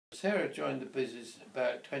Sarah joined the business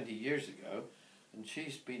about 20 years ago, and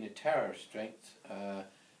she's been a tower strength,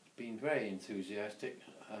 been very enthusiastic,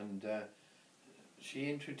 and she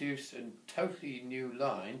introduced a totally new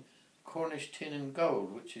line, Cornish tin and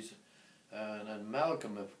gold, which is an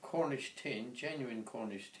amalgam of Cornish tin, genuine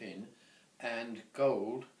Cornish tin, and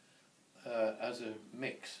gold as a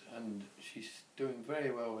mix, and she's doing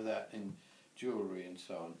very well with that in jewellery and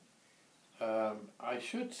so on. I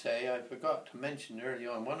should say, I forgot to mention early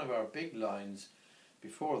on, one of our big lines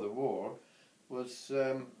before the war was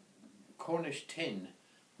Cornish tin.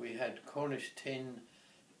 We had Cornish tin,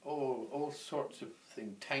 all sorts of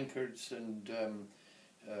things, tankards and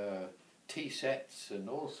tea sets and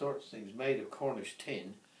all sorts of things made of Cornish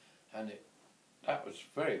tin, and that was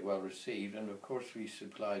very well received. And of course we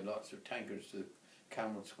supplied lots of tankards to the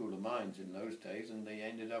Cornwall School of Mines in those days, and they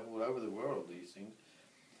ended up all over the world, these things.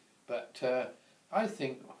 But I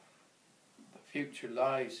think the future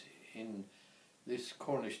lies in this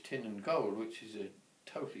Cornish tin and gold, which is a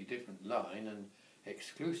totally different line and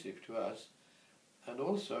exclusive to us. And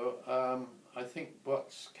also, I think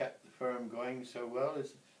what's kept the firm going so well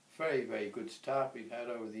is very, very good staff we've had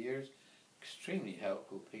over the years, extremely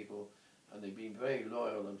helpful people, and they've been very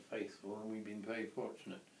loyal and faithful, and we've been very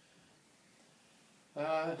fortunate.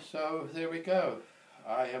 So there we go.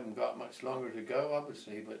 I haven't got much longer to go,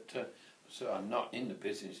 obviously, but so I'm not in the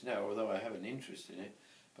business now, although I have an interest in it,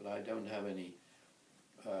 but I don't have any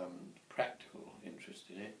practical interest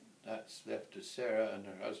in it. That's left to Sarah and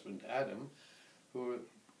her husband Adam, who are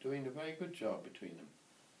doing a very good job between them.